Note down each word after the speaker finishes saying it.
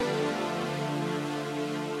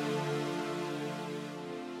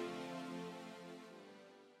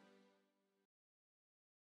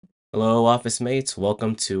Hello, office mates.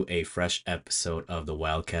 Welcome to a fresh episode of the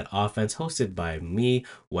Wildcat Offense, hosted by me,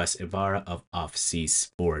 Wes Ibarra of Off-Sea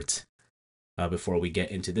Sports. Before we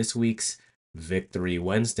get into this week's Victory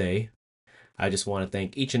Wednesday, I just want to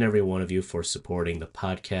thank each and every one of you for supporting the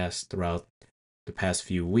podcast throughout the past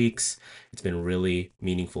few weeks. It's been really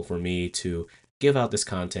meaningful for me to give out this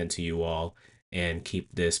content to you all and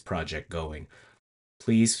keep this project going.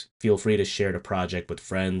 Please feel free to share the project with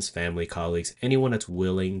friends, family, colleagues, anyone that's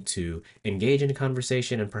willing to engage in a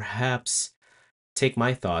conversation and perhaps take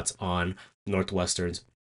my thoughts on Northwestern's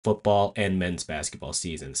football and men's basketball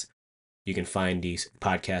seasons. You can find these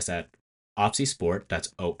podcasts at Offsea Sport,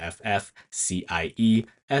 that's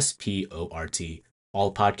OFFCIESPORT,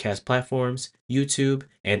 all podcast platforms, YouTube,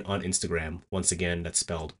 and on Instagram. Once again, that's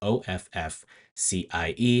spelled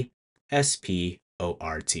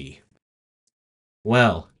OFFCIESPORT.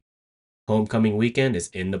 Well, homecoming weekend is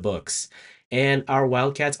in the books, and our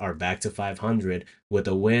Wildcats are back to 500 with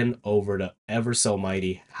a win over the ever so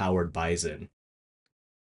mighty Howard Bison.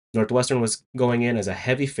 Northwestern was going in as a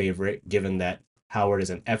heavy favorite given that Howard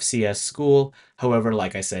is an FCS school. However,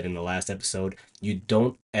 like I said in the last episode, you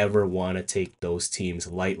don't ever want to take those teams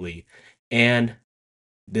lightly, and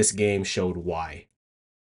this game showed why.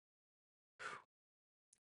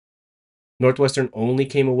 Northwestern only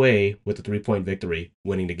came away with a 3-point victory,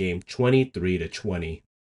 winning the game 23-20.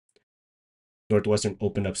 Northwestern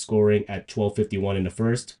opened up scoring at 12:51 in the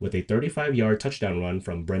first with a 35-yard touchdown run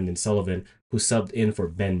from Brendan Sullivan, who subbed in for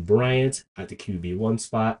Ben Bryant at the QB1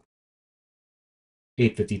 spot.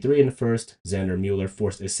 8:53 in the first, Xander Mueller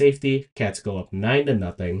forced a safety. Cats go up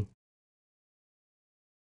 9-0.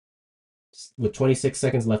 With 26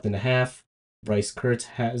 seconds left in the half, Bryce Kurtz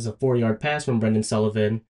has a 4-yard pass from Brendan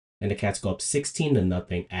Sullivan, and the Cats go up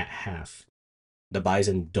 16-0 at half. The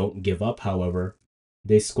Bison don't give up, however.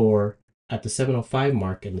 They score at the 7:05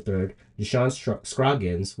 mark in the third. Deshaun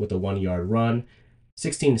Scroggins with a 1-yard run,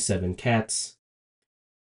 16-7 Cats.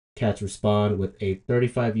 Cats respond with a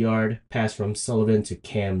 35-yard pass from Sullivan to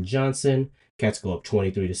Cam Johnson. Cats go up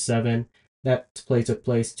 23-7. That play took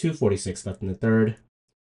place, 2:46 left in the third.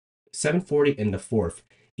 7:40 in the fourth.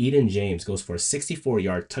 Eden James goes for a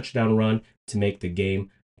 64-yard touchdown run to make the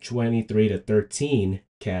game 23-13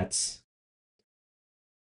 Cats.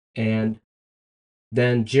 And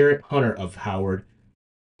then Jarrett Hunter of Howard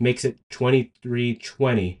makes it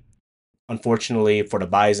 23-20. Unfortunately for the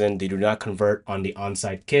Bison, they do not convert on the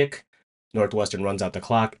onside kick. Northwestern runs out the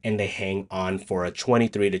clock, and they hang on for a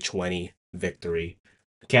 23-20 victory.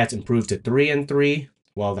 The Cats improved to 3-3,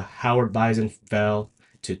 while the Howard Bison fell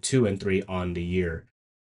to 2-3 on the year.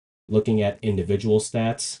 Looking at individual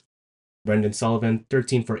stats, Brendan Sullivan,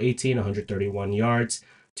 13 for 18, 131 yards,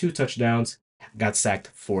 2 touchdowns, got sacked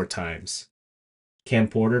 4 times. Cam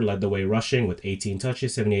Porter led the way rushing with 18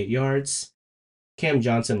 touches, 78 yards. Cam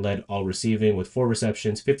Johnson led all receiving with 4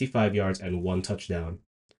 receptions, 55 yards, and 1 touchdown.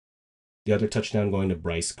 The other touchdown going to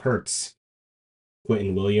Bryce Kurtz.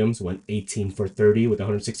 Quentin Williams went 18 for 30 with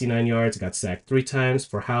 169 yards, got sacked 3 times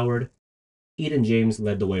for Howard. Eden James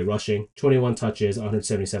led the way rushing, 21 touches,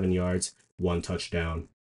 177 yards, 1 touchdown.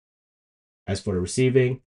 As for the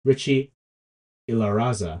receiving, Richie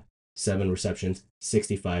Ilaraza, 7 receptions,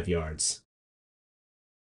 65 yards.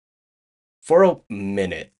 For a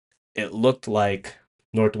minute, it looked like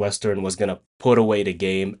Northwestern was going to put away the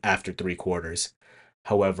game after 3 quarters.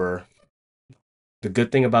 However, the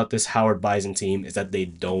good thing about this Howard Bison team is that they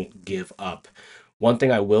don't give up. One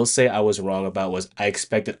thing I will say I was wrong about was I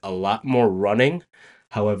expected a lot more running.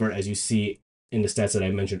 However, as you see in the stats that I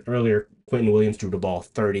mentioned earlier, Quentin Williams threw the ball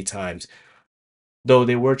 30 times. Though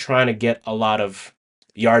they were trying to get a lot of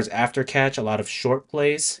yards after catch, a lot of short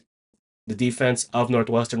plays, the defense of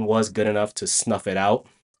Northwestern was good enough to snuff it out.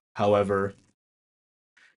 However,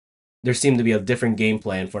 there seemed to be a different game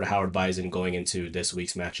plan for the Howard Bison going into this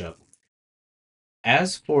week's matchup.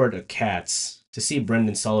 As for the Cats, to see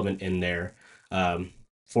Brendan Sullivan in there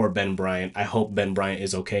for Ben Bryant, I hope Ben Bryant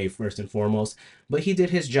is okay first and foremost. But he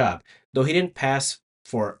did his job. Though he didn't pass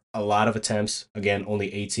for a lot of attempts, again,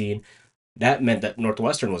 only 18, that meant that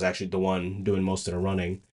Northwestern was actually the one doing most of the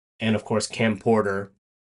running. And of course, Cam Porter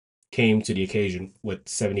came to the occasion with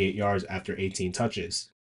 78 yards after 18 touches.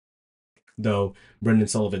 Though Brendan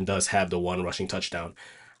Sullivan does have the 1 rushing touchdown.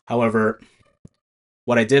 However,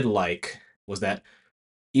 what I did like was that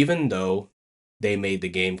even though they made the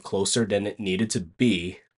game closer than it needed to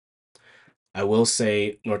be, I will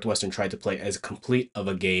say Northwestern tried to play as complete of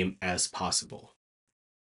a game as possible.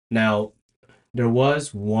 Now, there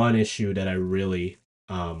was one issue that I really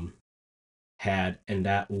had, and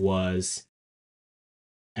that was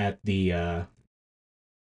at the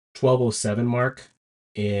 12:07 mark.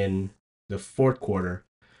 in the fourth quarter,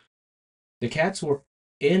 the Cats were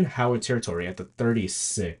in Howard territory at the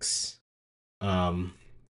 36. Um,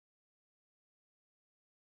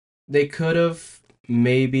 they could have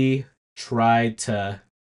maybe tried to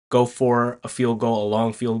go for a field goal, a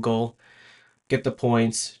long field goal, get the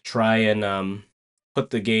points, try and put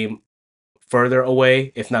the game further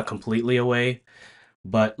away, if not completely away.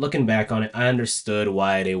 But looking back on it, I understood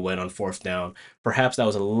why they went on fourth down. Perhaps that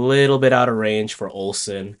was a little bit out of range for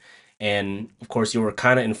Olsen. And of course, you were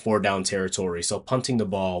kind of in four down territory. So punting the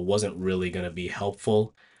ball wasn't really going to be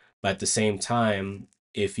helpful. But at the same time,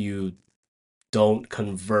 if you don't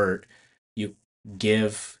convert, you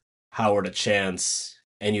give Howard a chance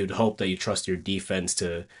and you'd hope that you trust your defense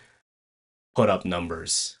to put up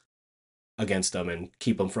numbers against them and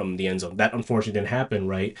keep them from the end zone. That unfortunately didn't happen,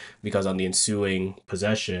 right? Because um, on the ensuing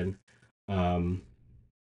possession,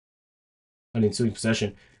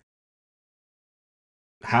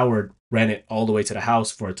 Howard ran it all the way to the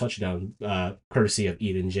house for a touchdown, courtesy of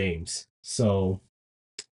Eden James. So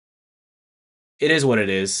it is what it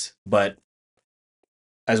is. But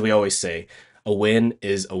as we always say, a win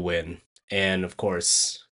is a win. And of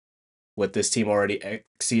course, with this team already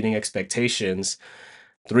exceeding expectations,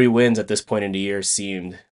 3 wins at this point in the year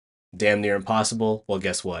seemed damn near impossible. Well,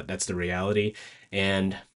 guess what? That's the reality.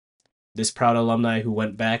 And this proud alumni who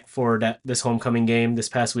went back for this homecoming game this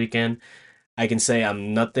past weekend, I can say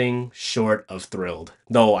I'm nothing short of thrilled.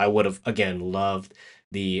 Though I would have again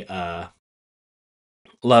the uh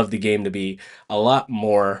loved the game to be a lot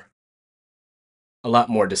more a lot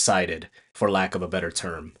more decided, for lack of a better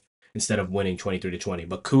term, instead of winning 23-20.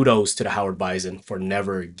 But kudos to the Howard Bison for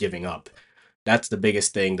never giving up. That's the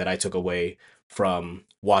biggest thing that I took away from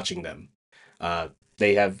watching them. Uh,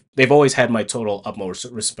 they've always had my total utmost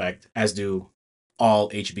respect, as do all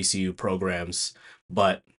HBCU programs.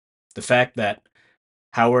 But the fact that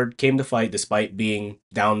Howard came to fight despite being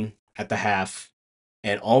down at the half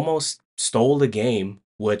and almost stole the game,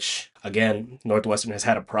 which again Northwestern has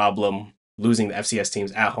had a problem losing the FCS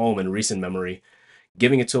teams at home in recent memory.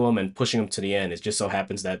 Giving it to them and pushing them to the end. It just so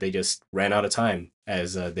happens that they just ran out of time,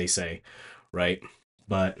 as they say, right?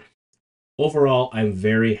 But overall, I'm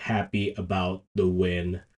very happy about the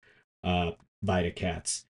win uh, by the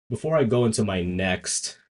Cats. Before I go into my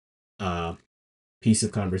next uh, piece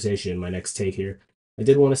of conversation, my next take here, I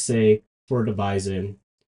did want to say for the Bison,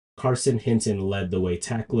 Carson Hinton led the way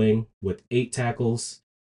tackling with 8 tackles.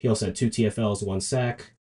 He also had 2 TFLs, 1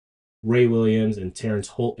 sack. Ray Williams and Terrence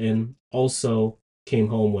Holton also came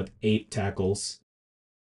home with 8 tackles.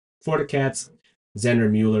 For the Cats, Xander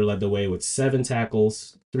Mueller led the way with 7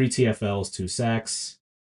 tackles, 3 TFLs, 2 sacks.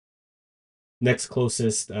 Next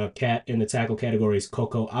closest cat in the tackle category is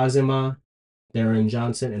Coco Azema, Darren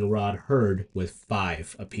Johnson, and Rod Hurd with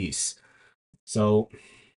 5 apiece. So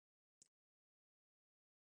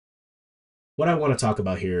what I want to talk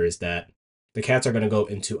about here is that the Cats are going to go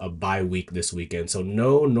into a bye week this weekend. So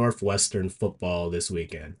no Northwestern football this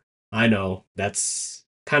weekend. I know that's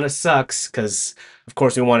kind of sucks because, of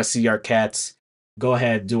course, we want to see our Cats go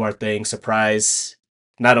ahead, do our thing, surprise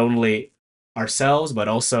not only ourselves, but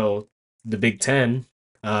also the Big Ten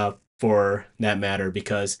for that matter.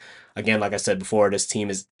 Because, again, like I said before, this team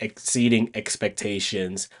is exceeding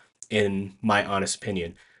expectations, in my honest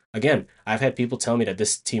opinion. Again, I've had people tell me that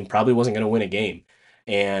this team probably wasn't going to win a game.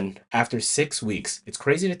 And after 6 weeks, it's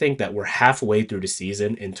crazy to think that we're halfway through the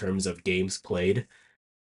season in terms of games played.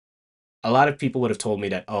 A lot of people would have told me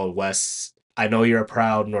that, oh, Wes, I know you're a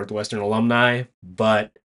proud Northwestern alumni,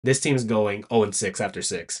 but this team's going 0-6 after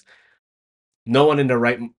 6. No one in their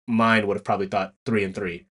right mind would have probably thought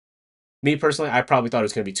 3-3. Me personally, I probably thought it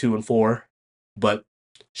was going to be 2-4, but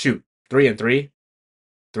shoot, 3-3,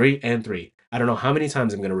 3-3. I don't know how many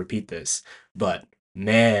times I'm going to repeat this, but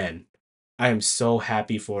man, I am so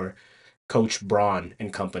happy for Coach Braun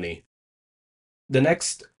and company. The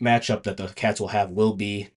next matchup that the Cats will have will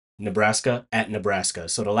be Nebraska at Nebraska.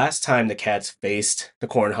 So the last time the Cats faced the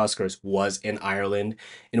Cornhuskers was in Ireland,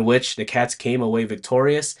 in which the Cats came away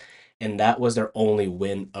victorious, and that was their only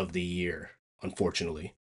win of the year,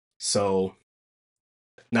 unfortunately. So,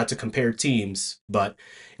 not to compare teams, but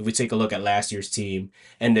if we take a look at last year's team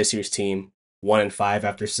and this year's team, 1-5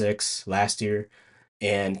 after 6 last year,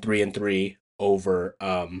 and 3-3 over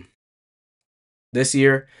this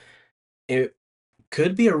year, it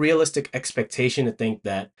could be a realistic expectation to think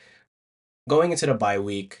that going into the bye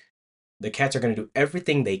week, the Cats are going to do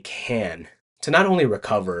everything they can to not only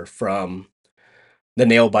recover from the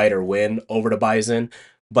nail biter win over the Bison,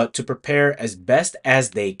 but to prepare as best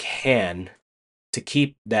as they can to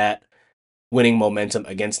keep that winning momentum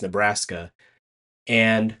against Nebraska.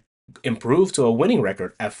 And improve to a winning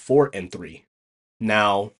record at 4-3.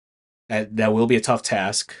 Now, that will be a tough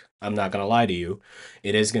task. I'm not going to lie to you.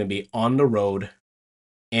 It is going to be on the road,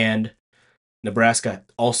 and Nebraska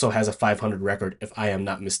also has a 500 record, if I am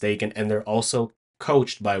not mistaken, and they're also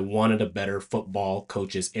coached by one of the better football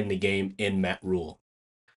coaches in the game in Matt Rule.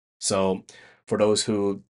 So, for those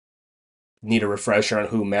who need a refresher on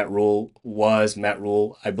who Matt Rule was, Matt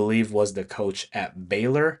Rule, I believe, was the coach at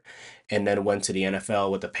Baylor and then went to the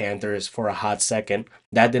NFL with the Panthers for a hot second.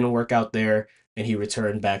 That didn't work out there, and he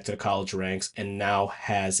returned back to the college ranks and now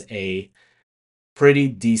has a pretty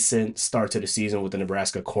decent start to the season with the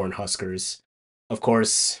Nebraska Cornhuskers. Of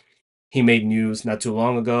course, he made news not too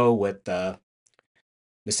long ago with the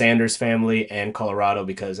Sanders family and Colorado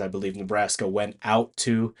because I believe Nebraska went out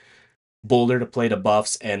to Boulder to play the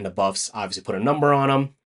Buffs, and the Buffs obviously put a number on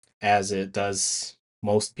them, as it does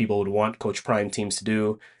most people would want Coach Prime teams to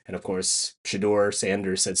do. And of course, Shador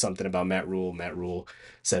Sanders said something about Matt Rule. Matt Rule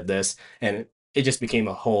said this, and it just became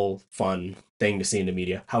a whole fun thing to see in the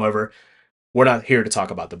media. However, we're not here to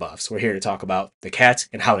talk about the Buffs. We're here to talk about the Cats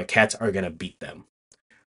and how the Cats are going to beat them.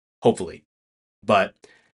 Hopefully. But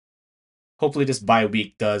hopefully, this bye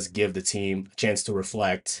week does give the team a chance to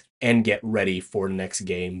reflect and get ready for the next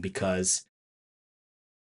game because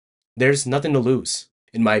there's nothing to lose,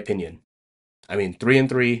 in my opinion. I mean,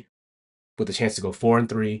 3-3 with a chance to go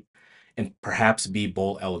 4-3 and perhaps be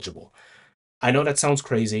bowl eligible. I know that sounds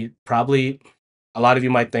crazy. Probably a lot of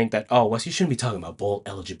you might think that, oh, Wes, you shouldn't be talking about bowl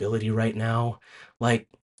eligibility right now. Like,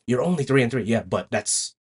 you're only 3-3. Yeah, but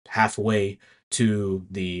that's halfway to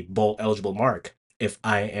the bowl eligible mark, if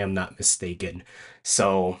I am not mistaken.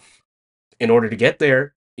 So, in order to get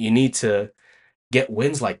there, you need to get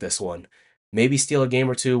wins like this one. Maybe steal a game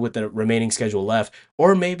or two with the remaining schedule left,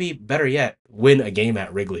 or maybe better yet, win a game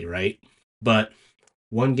at Wrigley, right? But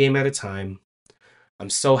one game at a time. I'm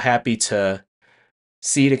so happy to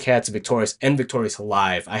see the Cats victorious and victorious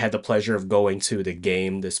live. I had the pleasure of going to the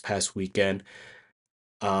game this past weekend.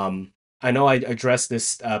 Um, I know I addressed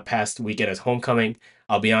this past weekend as homecoming.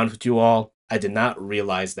 I'll be honest with you all, I did not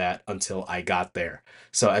realize that until I got there.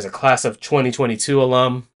 So, as a class of 2022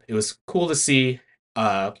 alum, it was cool to see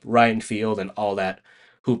Ryan Field and all that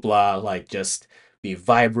hoopla like just be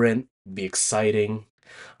vibrant, be exciting.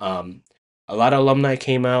 Um, a lot of alumni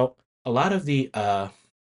came out. A lot of the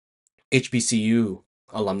HBCU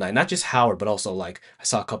alumni, not just Howard, but also like I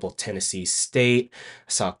saw a couple Tennessee State,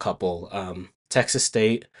 I saw a couple Texas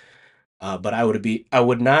State. But I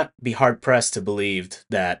would not be hard pressed to believe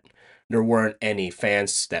that there weren't any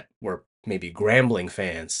fans that were maybe Grambling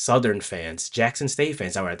fans, Southern fans, Jackson State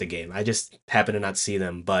fans that were at the game. I just happened to not see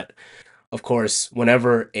them. But of course,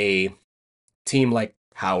 whenever a team like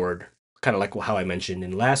Howard, kind of like how I mentioned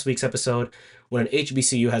in last week's episode, when an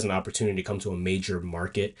HBCU has an opportunity to come to a major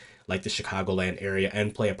market like the Chicagoland area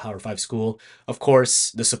and play a Power 5 school, of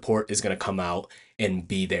course, the support is going to come out and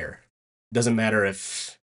be there. Doesn't matter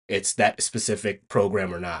if it's that specific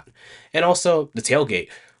program or not. And also the tailgate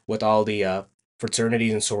with all the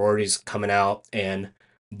fraternities and sororities coming out and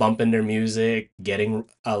bumping their music, getting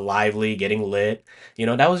lively, getting lit.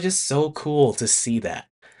 That was just so cool to see that.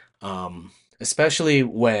 Especially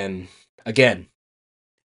when, again,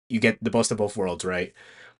 you get the best of both worlds, right?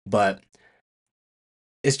 But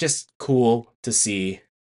it's just cool to see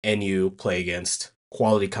NU play against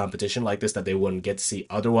quality competition like this that they wouldn't get to see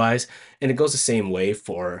otherwise. And it goes the same way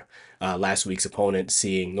for last week's opponent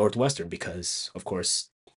seeing Northwestern because, of course,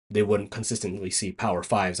 they wouldn't consistently see Power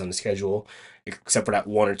Fives on the schedule except for that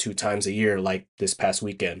one or two times a year like this past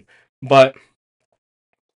weekend. But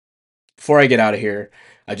before I get out of here,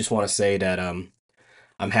 I just want to say that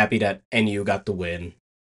I'm happy that NU got the win.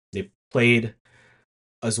 They played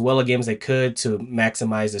as well a game as they could to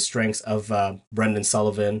maximize the strengths of Brendan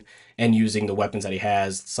Sullivan and using the weapons that he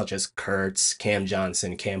has, such as Kurtz, Cam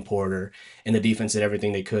Johnson, Cam Porter, and the defense did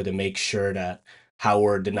everything they could to make sure that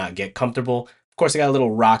Howard did not get comfortable. Of course, it got a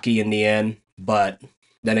little rocky in the end, but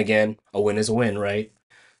then again, a win is a win, right?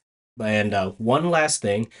 And one last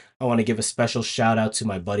thing, I want to give a special shout out to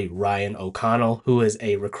my buddy Ryan O'Connell, who is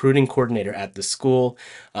a recruiting coordinator at the school.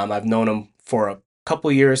 I've known him for a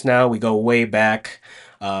couple years now. We go way back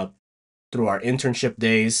uh, through our internship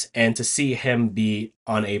days, and to see him be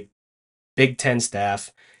on a Big Ten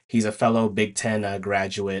staff, he's a fellow Big Ten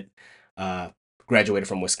graduate, uh, graduated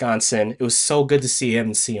from Wisconsin. It was so good to see him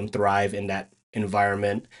and see him thrive in that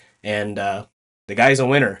environment. And the guy's a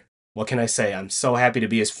winner. What can I say? I'm so happy to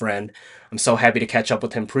be his friend. I'm so happy to catch up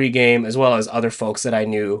with him pregame, as well as other folks that I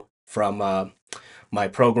knew from my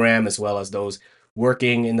program, as well as those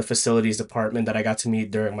working in the facilities department that I got to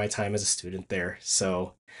meet during my time as a student there.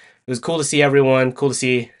 So it was cool to see everyone. Cool to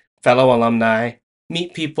see fellow alumni,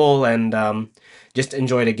 meet people, and just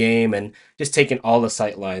enjoy the game and just taking all the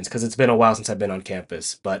sight lines because it's been a while since I've been on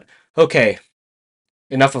campus. But okay,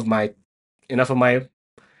 enough of my enough of my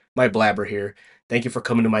blabber here. Thank you for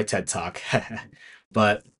coming to my TED Talk.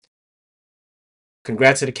 But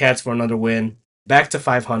congrats to the Cats for another win. Back to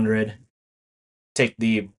 500. Take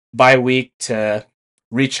the bye week to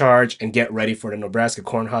recharge and get ready for the Nebraska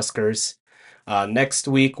Cornhuskers. Next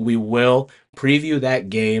week, we will preview that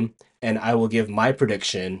game, and I will give my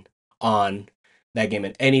prediction on that game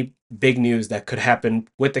and any big news that could happen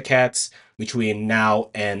with the Cats between now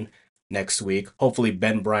and next week. Hopefully,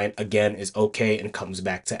 Ben Bryant again is okay and comes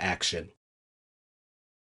back to action.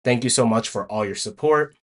 Thank you so much for all your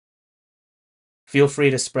support. Feel free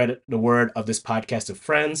to spread the word of this podcast to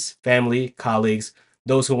friends, family, colleagues,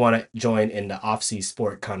 those who want to join in the off-sea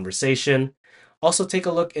sport conversation. Also, take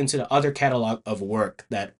a look into the other catalog of work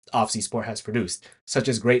that Off-Sea Sport has produced, such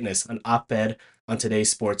as Greatness, an op-ed on today's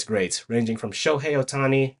sports greats, ranging from Shohei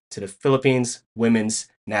Ohtani to the Philippines women's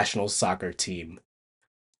national soccer team.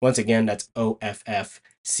 Once again, that's OFFCIESPORT.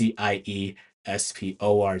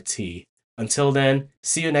 Until then,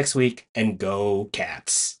 see you next week and go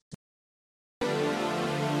Cats.